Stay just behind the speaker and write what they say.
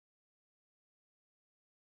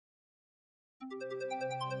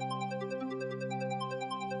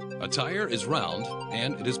A tire is round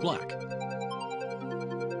and it is black.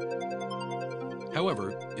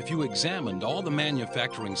 However, if you examined all the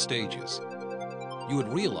manufacturing stages, you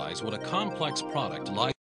would realize what a complex product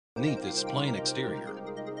lies beneath its plain exterior.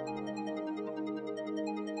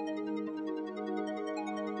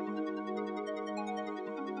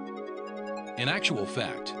 In actual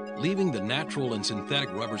fact, leaving the natural and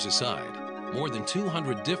synthetic rubbers aside, more than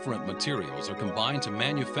 200 different materials are combined to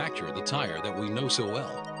manufacture the tire that we know so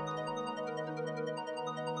well.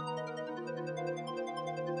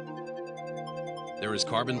 There is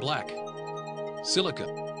carbon black, silica,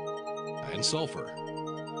 and sulfur,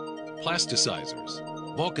 plasticizers,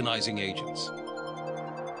 vulcanizing agents.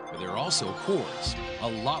 But there are also cores, a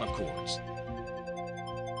lot of cores,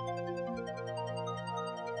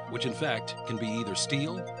 which in fact can be either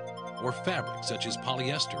steel or fabric such as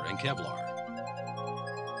polyester and Kevlar.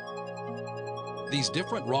 These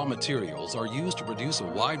different raw materials are used to produce a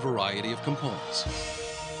wide variety of components.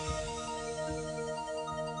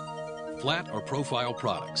 Flat or profile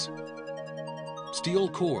products, steel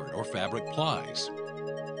cord or fabric plies,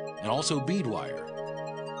 and also bead wire.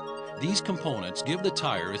 These components give the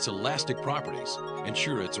tire its elastic properties,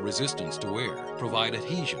 ensure its resistance to wear, provide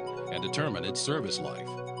adhesion, and determine its service life.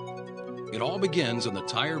 It all begins in the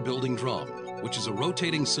tire building drum, which is a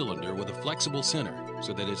rotating cylinder with a flexible center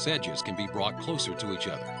so that its edges can be brought closer to each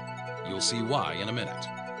other. You'll see why in a minute.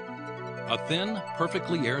 A thin,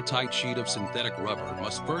 perfectly airtight sheet of synthetic rubber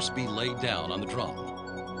must first be laid down on the drum.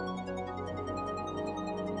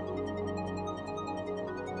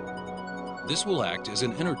 This will act as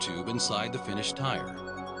an inner tube inside the finished tire.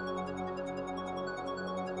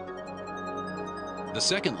 The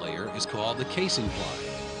second layer is called the casing ply.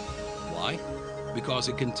 Why? Because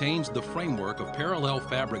it contains the framework of parallel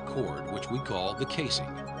fabric cord, which we call the casing.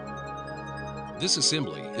 This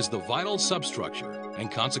assembly is the vital substructure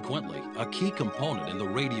and consequently a key component in the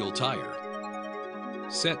radial tire.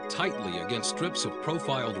 Set tightly against strips of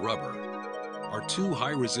profiled rubber are two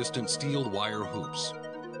high-resistant steel wire hoops,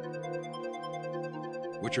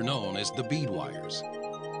 which are known as the bead wires.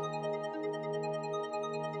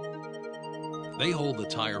 They hold the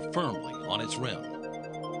tire firmly on its rim.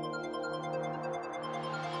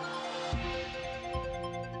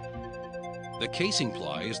 The casing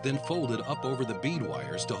ply is then folded up over the bead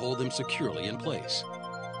wires to hold them securely in place.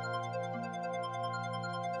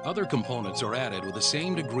 Other components are added with the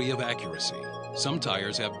same degree of accuracy. Some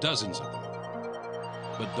tires have dozens of them.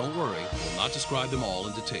 But don't worry, we'll not describe them all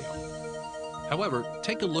in detail. However,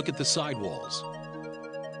 take a look at the sidewalls.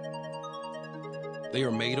 They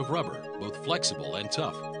are made of rubber, both flexible and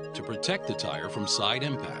tough, to protect the tire from side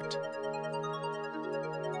impact.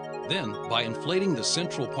 Then, by inflating the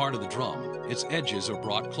central part of the drum, its edges are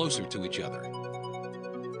brought closer to each other.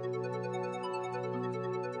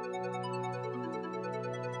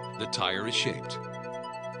 The tire is shaped.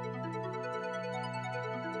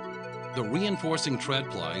 The reinforcing tread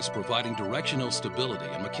plies providing directional stability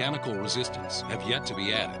and mechanical resistance have yet to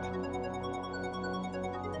be added.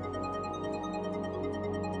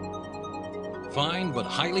 Fine but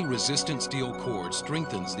highly resistant steel cord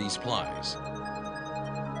strengthens these plies.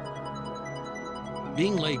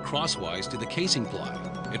 Being laid crosswise to the casing ply,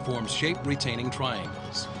 it forms shape-retaining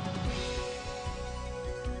triangles.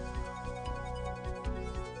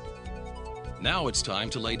 Now it's time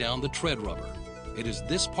to lay down the tread rubber. It is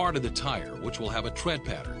this part of the tire which will have a tread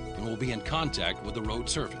pattern and will be in contact with the road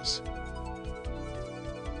surface.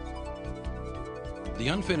 The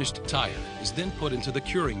unfinished tire is then put into the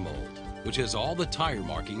curing mold, which has all the tire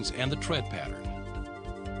markings and the tread pattern.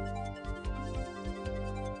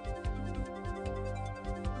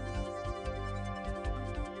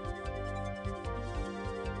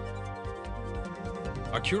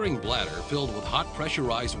 A curing bladder filled with hot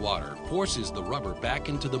pressurized water forces the rubber back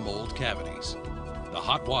into the mold cavities. The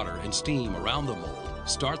hot water and steam around the mold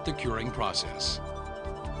start the curing process.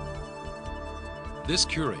 This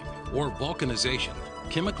curing, or vulcanization,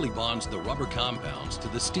 chemically bonds the rubber compounds to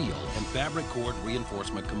the steel and fabric cord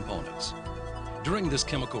reinforcement components. During this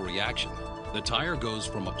chemical reaction, the tire goes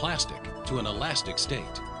from a plastic to an elastic state.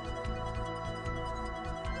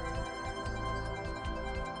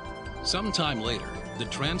 Sometime later, the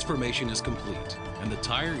transformation is complete and the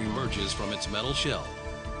tire emerges from its metal shell.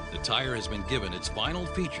 The tire has been given its final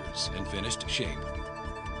features and finished shape.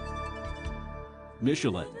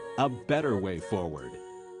 Michelin, a better way forward.